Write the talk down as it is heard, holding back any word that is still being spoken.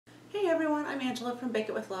everyone, I'm Angela from Bake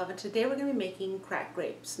It With Love, and today we're going to be making cracked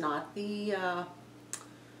grapes, not the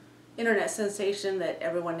internet sensation that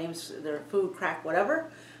everyone names their food crack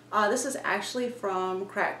whatever. This is actually from the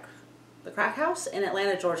Crack House in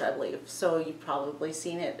Atlanta, Georgia, I believe. So you've probably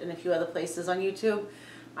seen it in a few other places on YouTube.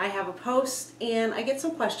 I have a post and I get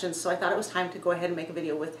some questions, so I thought it was time to go ahead and make a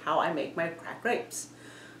video with how I make my cracked grapes.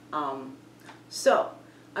 So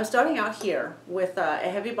I'm starting out here with a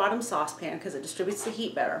heavy bottom saucepan because it distributes the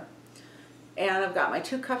heat better. And I've got my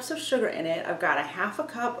 2 cups of sugar in it. I've got a half a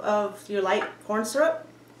cup of your light corn syrup.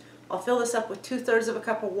 I'll fill this up with 2/3 of a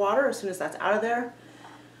cup of water as soon as that's out of there.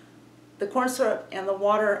 The corn syrup and the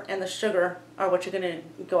water and the sugar are what you're going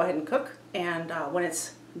to go ahead and cook. And when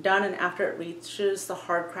it's done and after it reaches the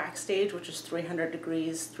hard crack stage, which is 300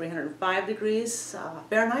 degrees, 305 degrees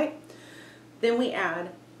Fahrenheit, then we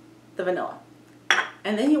add the vanilla.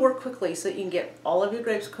 And then you work quickly so that you can get all of your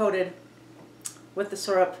grapes coated with the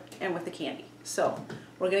syrup and with the candy. So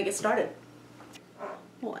we're going to get started.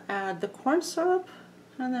 We'll add the corn syrup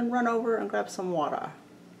and then run over and grab some water.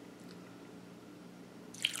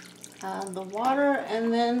 Add the water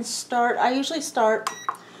and then I usually start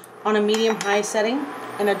on a medium-high setting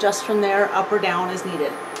and adjust from there up or down as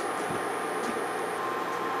needed.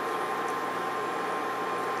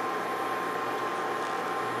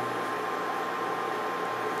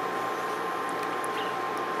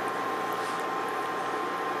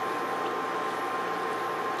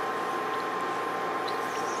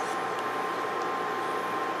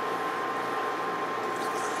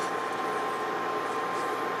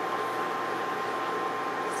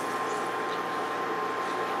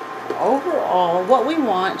 Overall, what we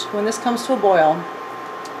want when this comes to a boil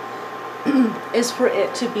is for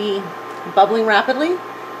it to be bubbling rapidly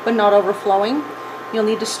but not overflowing. You'll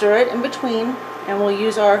need to stir it in between, and we'll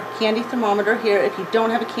use our candy thermometer here. If you don't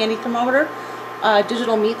have a candy thermometer, a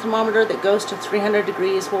digital meat thermometer that goes to 300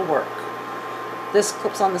 degrees will work. This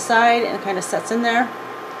clips on the side and kind of sets in there,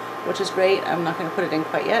 which is great. I'm not going to put it in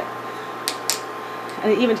quite yet.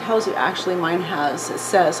 And it even tells you, actually mine has, it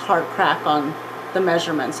says hard crack on the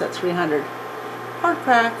measurements at 300. Hard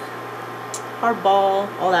crack, hard ball,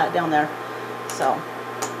 all that down there. So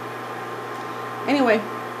anyway,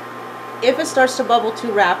 if it starts to bubble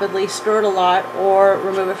too rapidly, stir it a lot or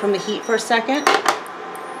remove it from the heat for a second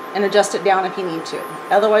and adjust it down if you need to.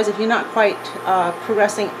 Otherwise, if you're not quite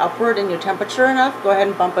progressing upward in your temperature enough, go ahead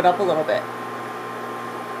and bump it up a little bit.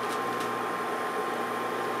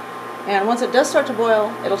 And once it does start to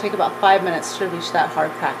boil, it'll take about 5 minutes to reach that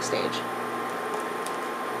hard crack stage.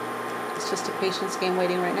 It's just a patience game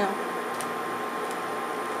waiting right now.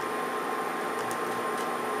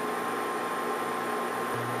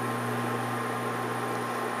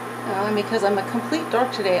 And because I'm a complete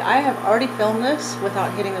dork today, I have already filmed this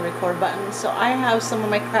without hitting the record button. So I have some of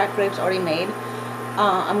my cracked grapes already made.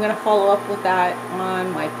 I'm going to follow up with that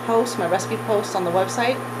on my post, my recipe post on the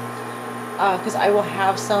website. Because I will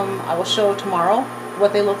have some, I will show tomorrow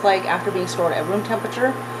what they look like after being stored at room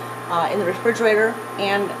temperature in the refrigerator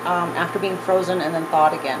and after being frozen and then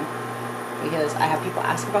thawed again, because I have people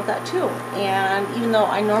ask about that too. And even though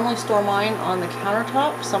I normally store mine on the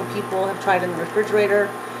countertop, some people have tried in the refrigerator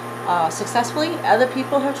successfully. Other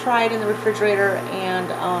people have tried in the refrigerator and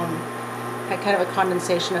had kind of a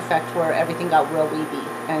condensation effect where everything got real weepy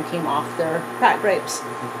and came off their cracked grapes.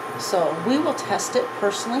 So we will test it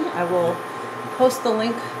personally. I will post the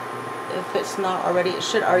link if it's not already. It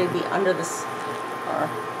should already be under this, or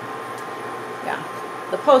yeah,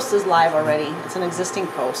 the post is live already. It's an existing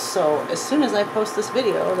post. So as soon as I post this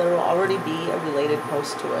video, there will already be a related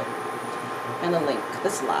post to it and a link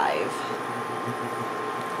that's live.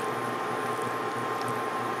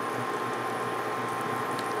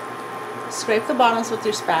 Scrape the bottoms with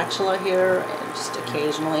your spatula here, just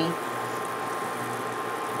occasionally.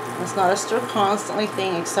 It's not a stir constantly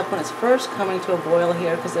thing, except when it's first coming to a boil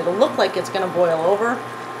here, because it'll look like it's going to boil over.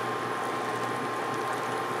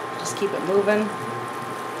 Just keep it moving.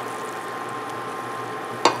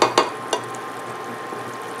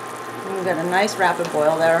 And we've got a nice rapid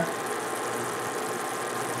boil there.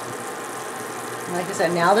 And like I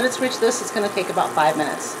said, now that it's reached this, it's going to take about 5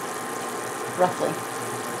 minutes, roughly.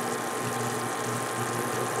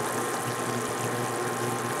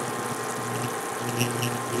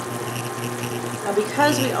 Now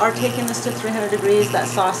because we are taking this to 300 degrees, that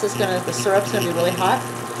sauce is the syrup's going to be really hot.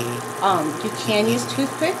 You can use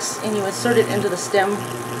toothpicks and you insert it into the stem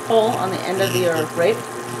hole on the end of your grape.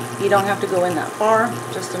 You don't have to go in that far,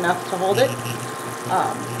 just enough to hold it.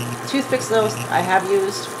 Toothpicks, though, I have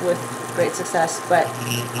used with great success, but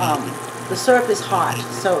the syrup is hot,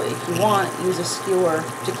 so if you want, use a skewer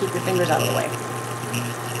to keep your fingers out of the way.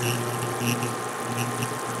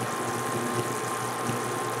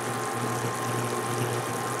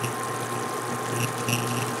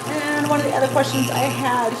 questions I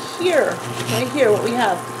had here, right here, what we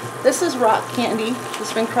have. This is rock candy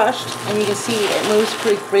that's been crushed, and you can see it moves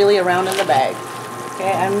pretty freely around in the bag.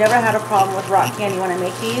 Okay, I've never had a problem with rock candy when I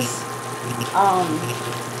make these.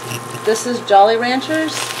 This is Jolly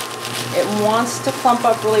Ranchers. It wants to clump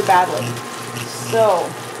up really badly. So,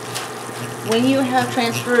 when you have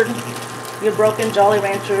transferred your broken Jolly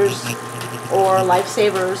Ranchers or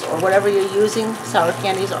Lifesavers or whatever you're using, sour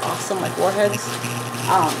candies are awesome, like Warheads,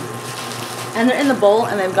 and they're in the bowl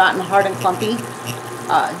and they've gotten hard and clumpy,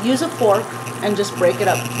 use a fork and just break it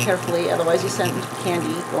up carefully, otherwise you send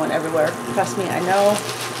candy going everywhere. Trust me, I know.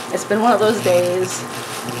 It's been one of those days.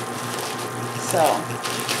 So,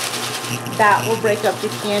 that will break up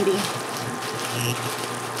your candy.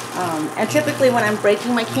 And typically when I'm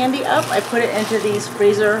breaking my candy up, I put it into these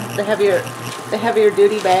freezer, the heavier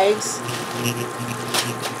duty bags,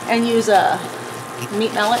 and use a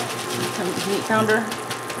meat mallet, meat pounder,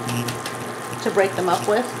 to break them up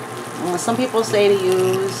with. Some people say to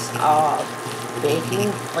use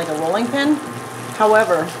baking, like a rolling pin.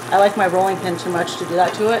 However, I like my rolling pin too much to do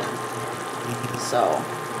that to it. So,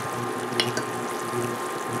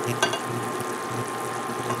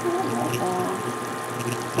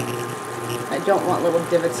 I don't want little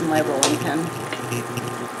divots in my rolling pin.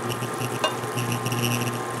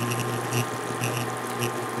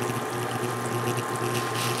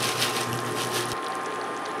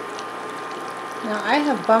 Now I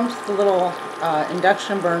have bumped the little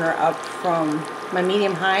induction burner up from my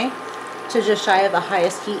medium high to just shy of the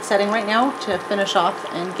highest heat setting right now to finish off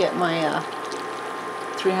and get my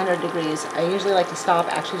 300 degrees. I usually like to stop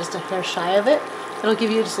actually just a hair shy of it. It'll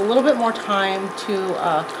give you just a little bit more time to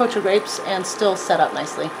coat your grapes and still set up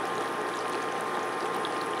nicely.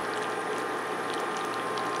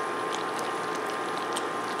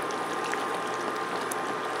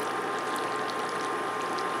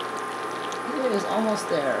 It is almost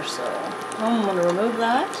there, so I'm going to remove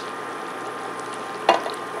that.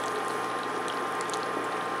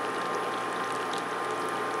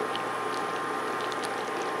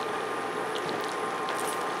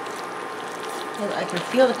 I can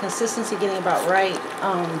feel the consistency getting about right.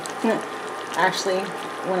 Actually,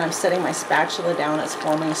 when I'm setting my spatula down, it's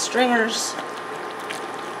forming stringers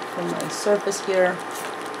from my surface here,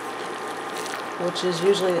 which is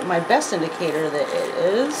usually my best indicator that it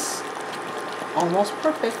is almost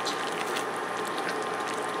perfect.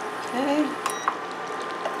 Okay.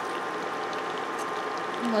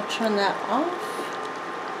 I'm going to turn that off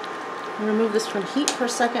and remove this from heat for a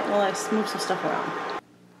second while I move some stuff around.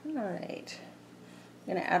 Alright.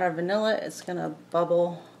 We're going to add our vanilla. It's going to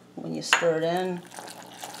bubble when you stir it in.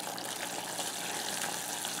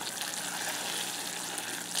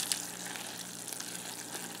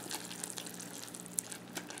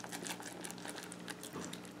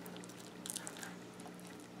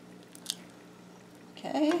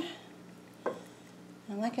 Okay.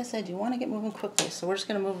 And like I said, you want to get moving quickly, so we're just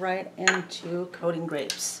going to move right into coating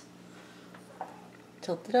grapes.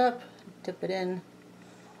 Tilt it up, dip it in.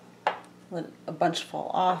 Let a bunch fall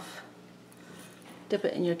off. Dip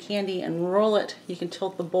it in your candy and roll it. You can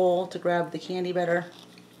tilt the bowl to grab the candy better.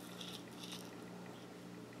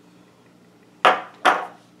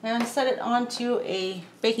 And set it onto a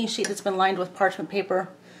baking sheet that's been lined with parchment paper,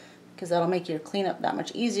 because that'll make your cleanup that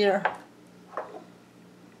much easier.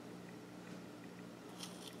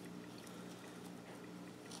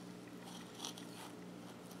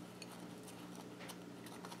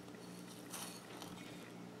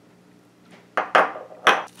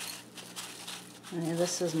 And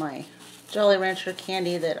this is my Jolly Rancher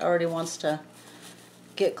candy that already wants to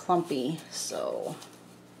get clumpy, so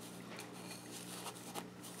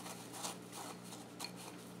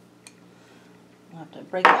I'll have to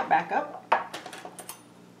break that back up.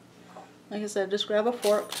 Like I said, just grab a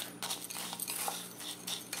fork.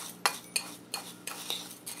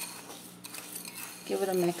 Give it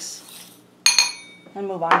a mix and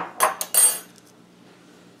move on.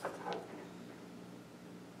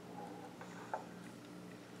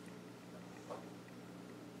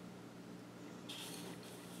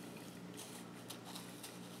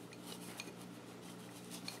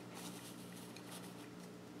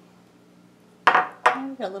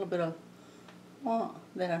 Got a little bit of, well,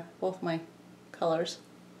 there, both my colors.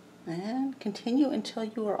 And continue until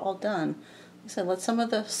you are all done. Like I said, let some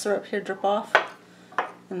of the syrup here drip off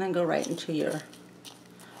and then go right into your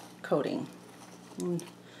coating. And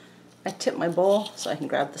I tip my bowl so I can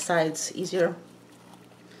grab the sides easier.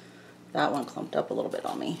 That one clumped up a little bit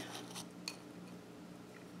on me.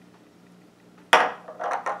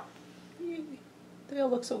 They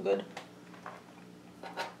all look so good.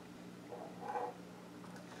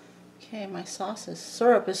 Okay, my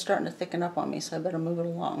syrup is starting to thicken up on me, so I better move it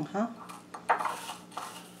along, huh?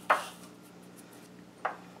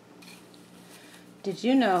 Did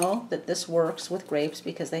you know that this works with grapes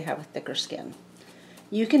because they have a thicker skin?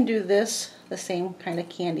 You can do this, the same kind of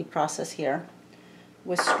candy process here,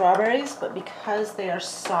 with strawberries, but because they are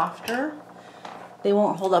softer, they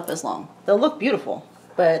won't hold up as long. They'll look beautiful,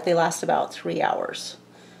 but they last about 3 hours,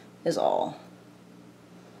 is all.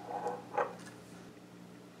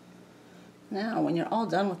 Now, when you're all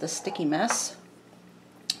done with the sticky mess,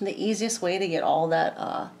 the easiest way to get all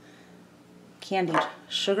that candied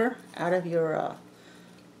sugar out of your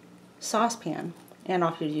saucepan and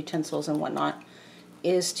off your utensils and whatnot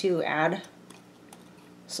is to add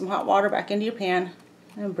some hot water back into your pan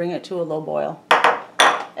and bring it to a low boil.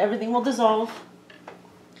 Everything will dissolve,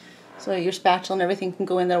 so your spatula and everything can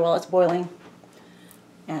go in there while it's boiling,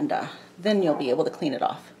 and then you'll be able to clean it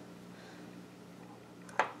off.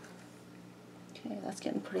 Okay, that's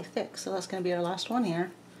getting pretty thick, so that's going to be our last one here.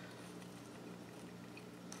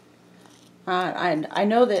 I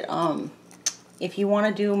know that if you want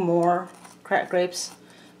to do more cracked grapes,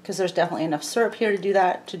 because there's definitely enough syrup here to do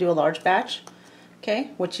that, to do a large batch, okay,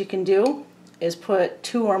 what you can do is put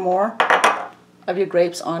 2 or more of your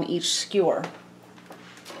grapes on each skewer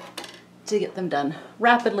to get them done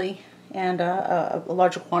rapidly and a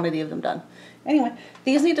larger quantity of them done. Anyway,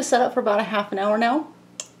 these need to set up for about a half an hour now,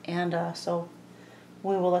 and so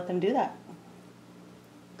we will let them do that.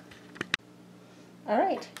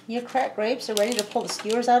 Alright, your cracked grapes are ready to pull the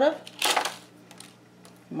skewers out of.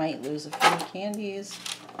 Might lose a few candies.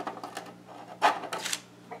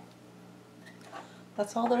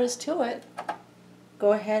 That's all there is to it.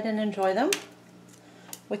 Go ahead and enjoy them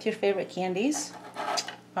with your favorite candies.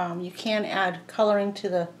 You can add coloring to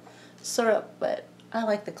the syrup, but I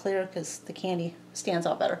like the clear because the candy stands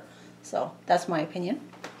out better. So that's my opinion.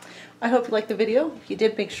 I hope you liked the video. If you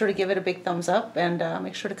did, make sure to give it a big thumbs up and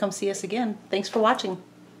make sure to come see us again. Thanks for watching.